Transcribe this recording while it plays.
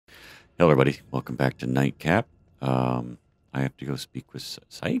Hello, everybody. Welcome back to Nightcap. I have to go speak with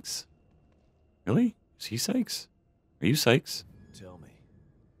Sykes. Really? Is he Sykes? Are you Sykes? Tell me.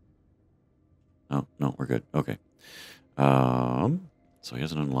 Oh, no, we're good. Okay. So he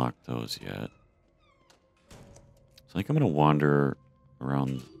hasn't unlocked those yet. So I think I'm going to wander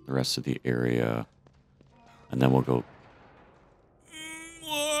around the rest of the area, and then we'll go.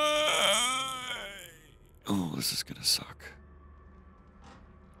 Oh, this is going to suck.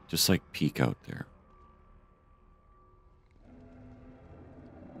 Just like peek out there.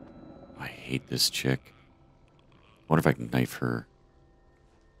 I hate this chick. I wonder if I can knife her.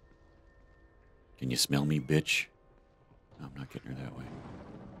 Can you smell me, bitch? No, I'm not getting her that way.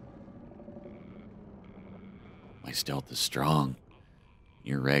 My stealth is strong.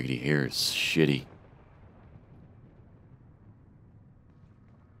 Your raggedy hair is shitty.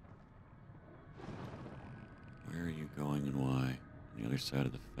 Where are you going and why? On the other side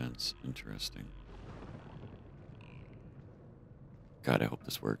of the fence. Interesting. God, I hope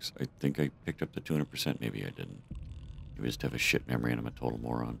this works. I think I picked up the 200%. Maybe I didn't. Maybe I just have a shit memory and I'm a total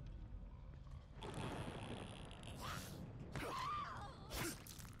moron.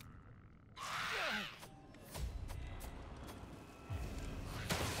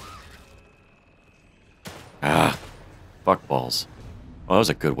 Ah! Fuck balls. Well, that was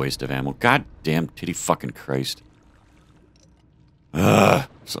a good waste of ammo. God damn titty fucking Christ. Ugh!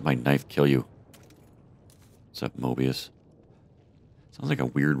 Just let my knife kill you. What's up, Mobius? Sounds like a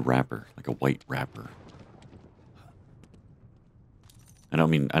weird rapper. Like a white rapper. I don't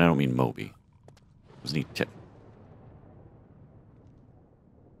mean Moby. Wasn't he tip?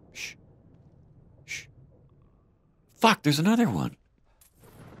 Shh. Shh. Fuck, there's another one.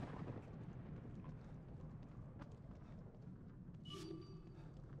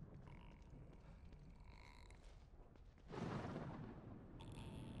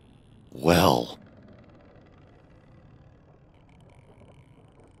 Well.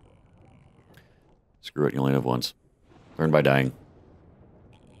 Screw it, you only live once. Learn by dying.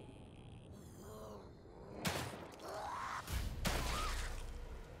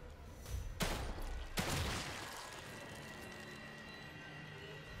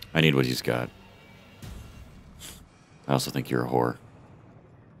 I need what he's got. I also think you're a whore.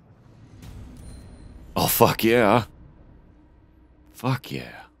 Oh, fuck yeah. Fuck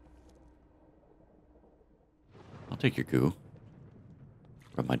yeah. I'll take your goo.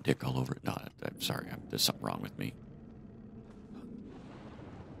 Rub my dick all over it. No, I'm sorry. There's something wrong with me.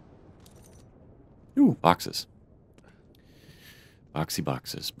 Ooh, boxes. Boxy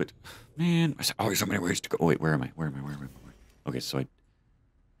boxes. But, man, there's always so many ways to go. Oh, wait, where am I? Where am I? Where am I? Okay, so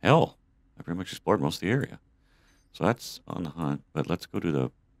hell, I pretty much explored most of the area. So that's on the hunt. But let's go to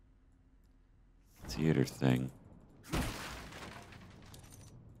the theater thing.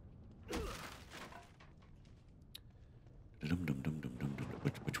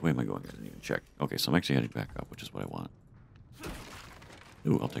 Which way am I going? I didn't even check. Okay, so I'm actually heading back up, which is what I want.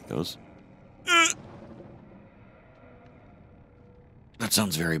 Ooh, I'll take those. That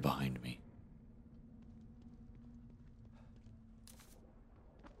sounds very behind me.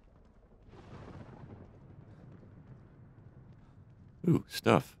 Ooh,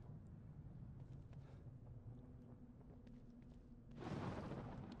 stuff.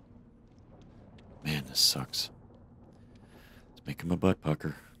 Man, this sucks. It's making my butt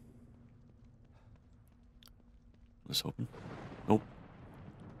pucker. This open? Nope.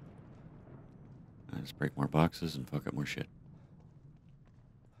 I just break more boxes and fuck up more shit.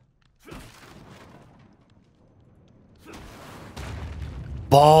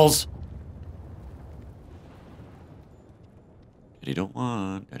 Balls! Daddy don't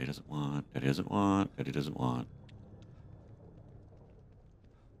want. Daddy doesn't want. Daddy doesn't want. Daddy doesn't want.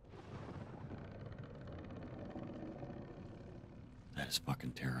 That is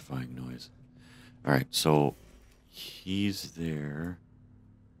fucking terrifying noise. Alright, so he's there.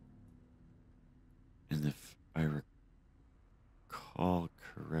 And if I recall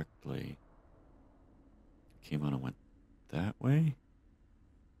correctly, came on and went that way?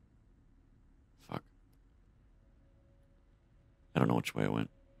 Fuck. I don't know which way I went,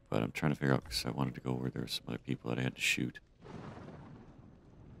 but I'm trying to figure out because I wanted to go where there were some other people that I had to shoot.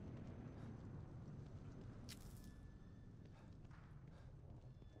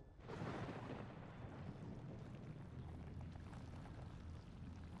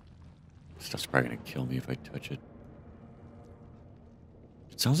 Stuff's probably gonna kill me if I touch it.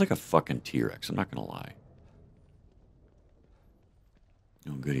 It sounds like a fucking T-Rex, I'm not gonna lie.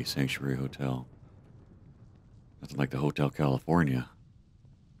 Oh goody, Sanctuary Hotel. Nothing like the Hotel California.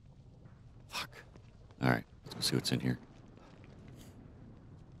 Fuck. Alright, let's go see what's in here.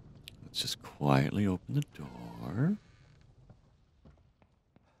 Let's just quietly open the door.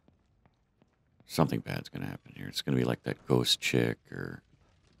 Something bad's going to happen here. It's going to be like that ghost chick or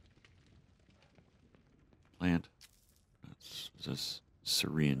plant. Is this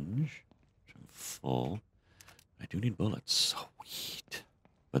syringe? I'm full. I do need bullets. Sweet.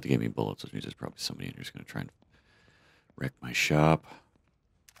 But they gave me bullets, which means there's probably somebody in here who's going to try and wreck my shop.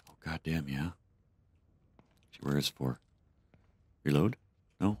 Oh, goddamn, yeah. See, where is 4? Reload?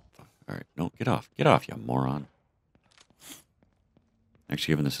 No? All right. No, get off. Get off, you moron.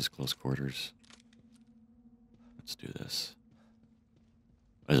 Actually, given this is close quarters, let's do this.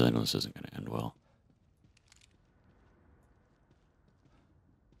 As I know this isn't going to end well.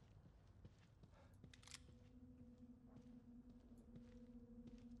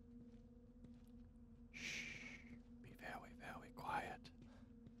 Be very, very quiet.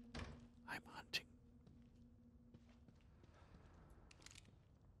 I'm hunting.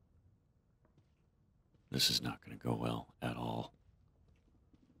 This is not going to go well at all.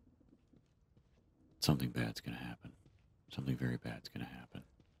 Something bad's going to happen. Something very bad's going to happen.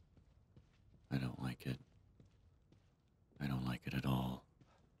 I don't like it. I don't like it at all.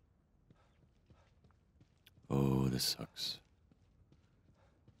 Oh, this sucks.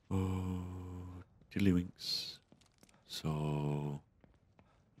 Oh, tiddlywinks. So,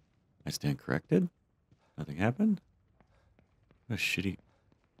 I stand corrected? Nothing happened? What a shitty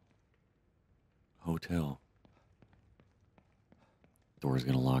hotel. Door's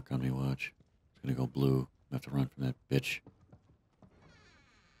gonna lock on me, watch. It's gonna go blue. I have to run from that bitch.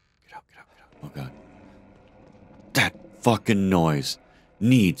 Get out, get out, get out. Oh, God. That fucking noise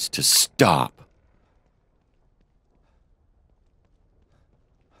needs to stop.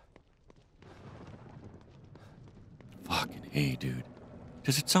 Fucking A, dude.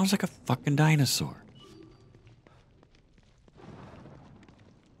 Because it sounds like a fucking dinosaur.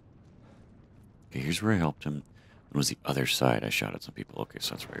 Okay, here's where I helped him. It was the other side. I shot at some people. Okay,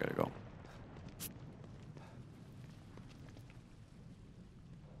 so that's where I gotta go.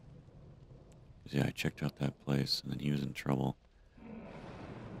 Yeah, I checked out that place, and then he was in trouble.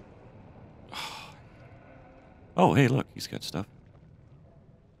 Oh, hey, look, he's got stuff.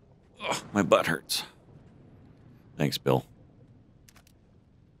 Ugh, my butt hurts. Thanks, Bill.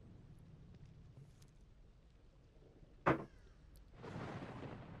 Are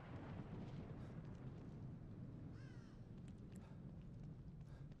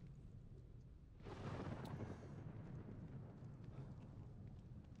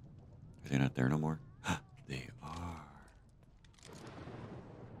they not there no more? They are.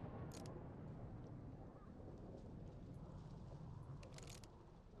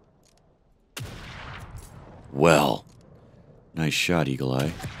 Well, nice shot, Eagle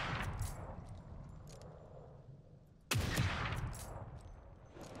Eye.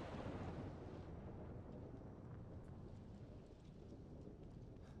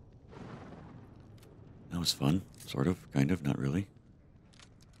 That was fun. Sort of, kind of, not really.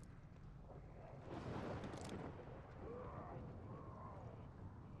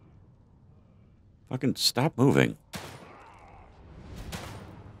 Fucking stop moving.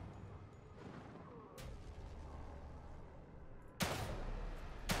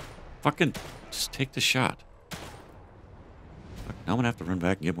 Fucking just take the shot. Fuck, now I'm gonna have to run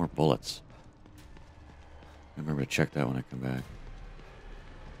back and get more bullets. Remember to check that when I come back.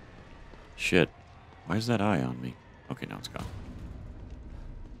 Shit. Why is that eye on me? Okay, now it's gone.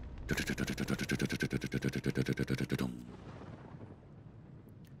 Get up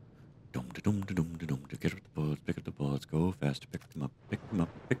the bullets, pick up the bullets, go faster, pick them up, pick them up,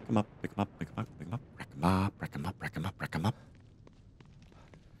 pick them up, pick them up, pick them up, pick them up, rack them up, rack them up, rack them up, rack them up.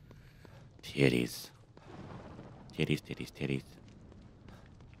 Titties. Titties, titties, titties.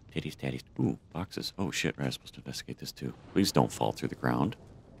 Titties, tatties. Ooh, boxes. Oh shit, we're supposed to investigate this too. Please don't fall through the ground.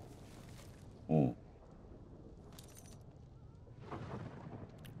 Oh.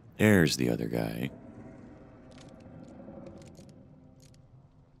 There's the other guy.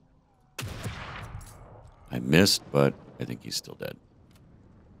 I missed, but I think he's still dead.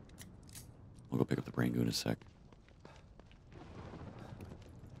 We'll go pick up the brain goo in a sec.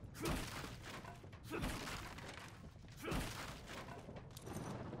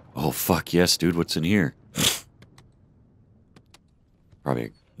 Oh, fuck yes, dude. What's in here?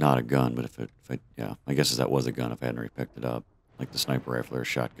 Probably not a gun, but yeah, I guess that was a gun if I hadn't already picked it up. Like the sniper rifle or a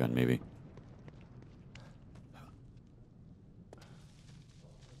shotgun, maybe.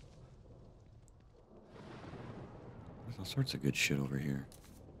 There's all sorts of good shit over here.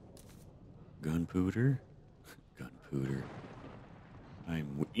 Gunpowder? Gunpowder.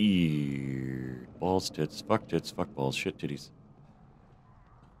 I'm weird. Balls, tits, fuck balls, shit titties.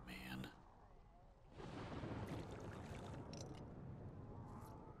 Oh, man.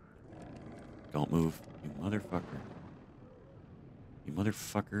 Don't move. You motherfucker. You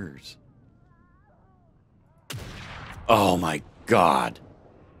motherfuckers. Oh my god.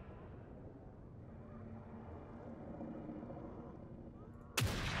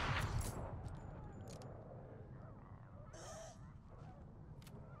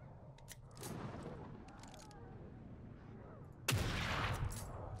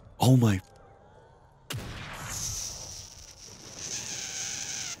 Oh my.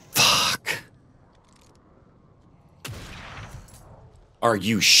 Fuck. Are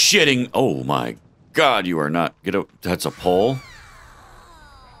you shitting? Oh my god, you are not. Get up. That's a pole?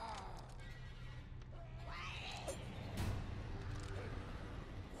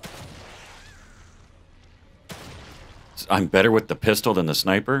 I'm better with the pistol than the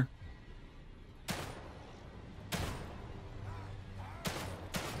sniper?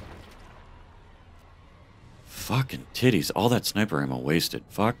 Fucking titties. All that sniper ammo wasted.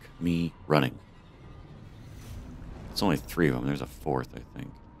 Fuck me running. It's only 3 of them. There's a 4th, I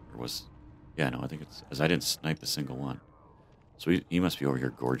think. Or was... Yeah, no, I think it's... As I didn't snipe a single one. So he must be over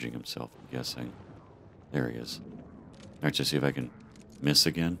here gorging himself, I'm guessing. There he is. Alright, just see if I can miss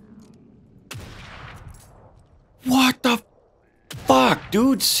again. What the fuck,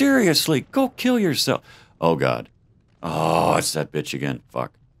 dude? Seriously, go kill yourself. Oh, God. Oh, it's that bitch again.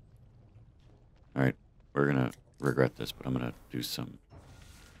 Fuck. Alright, we're gonna regret this, but I'm gonna do some...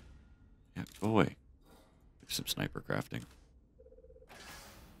 Yeah, go away. Do some sniper crafting.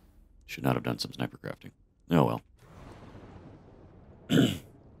 Should not have done some sniper crafting. Oh, well.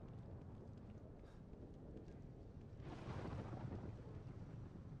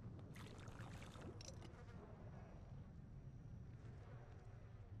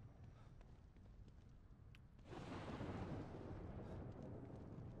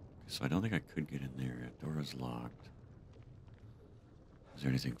 So I don't think I could get in there. Door is locked. Is there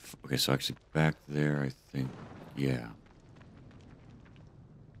anything... Okay, so actually back there, I think... Yeah.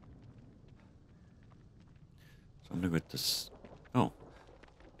 So I'm gonna go with this... Oh.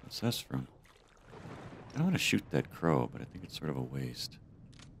 What's this from? I don't want to shoot that crow, but I think it's sort of a waste.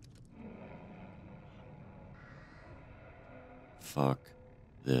 Fuck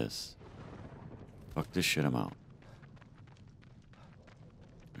this. Fuck this shit, I'm out.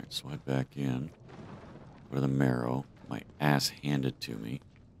 Alright, so head back in. Go to the marrow. My ass handed to me.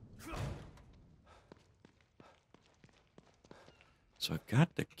 So I've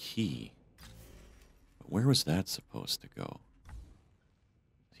got the key. But where was that supposed to go?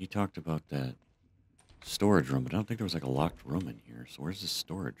 He talked about that storage room, but I don't think there was like a locked room in here. So where's the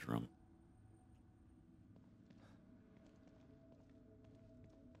storage room?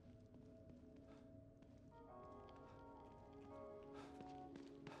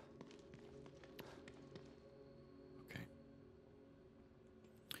 Okay.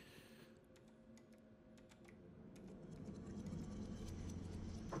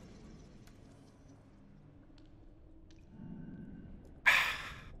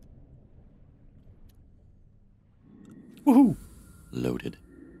 Woohoo! Loaded.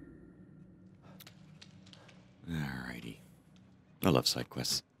 Alrighty. I love side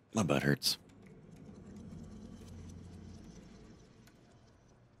quests. My butt hurts.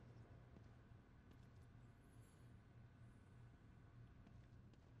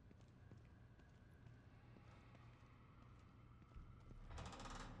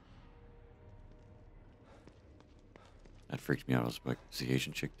 That freaked me out. I was like, is the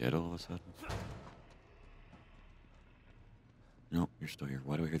Asian chick dead all of a sudden? Nope, you're still here.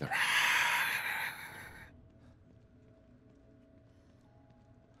 Why do I hear that?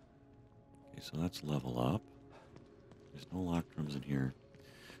 Okay, so that's level up. There's no locked rooms in here.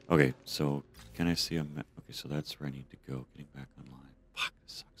 Okay, so can I see a map? Okay, so that's where I need to go. Getting back online. Fuck,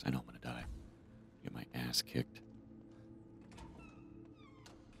 this sucks. I know I'm gonna die. Get my ass kicked.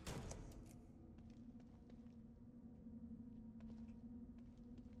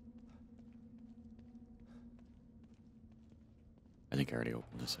 I think I already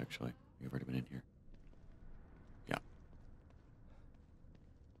opened this, actually. You've already been in here. Yeah.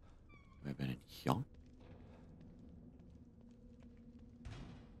 Have I been in here?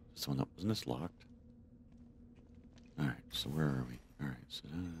 Wasn't this locked? Alright, so where are we? Alright, so...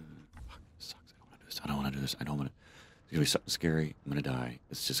 fuck, this sucks. I don't want to do this. I don't want to do this. I don't want to... It's going to be something scary. I'm going to die.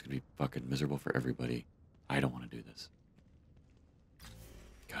 It's just going to be fucking miserable for everybody. I don't want to do this.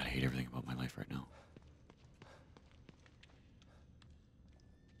 God, I hate everything about my life right now.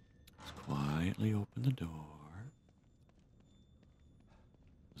 Let's quietly open the door.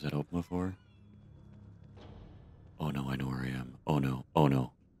 Was that open before? Oh no, I know where I am. Oh no, oh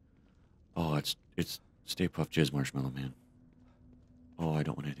no. Oh, it's Stay Puft Jizz Marshmallow Man. Oh, I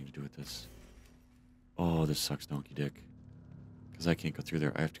don't want anything to do with this. Oh, this sucks, donkey dick. Because I can't go through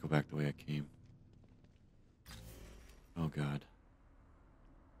there. I have to go back the way I came. Oh, God.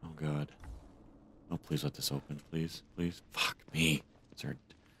 Oh, God. Oh, please let this open. Please. Please. Fuck me. Sorry.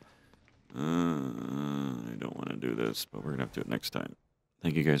 I don't want to do this, but we're going to have to do it next time.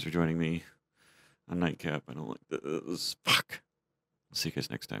 Thank you guys for joining me on Nightcap. I don't like this. Fuck. I'll see you guys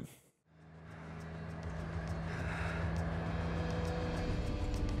next time.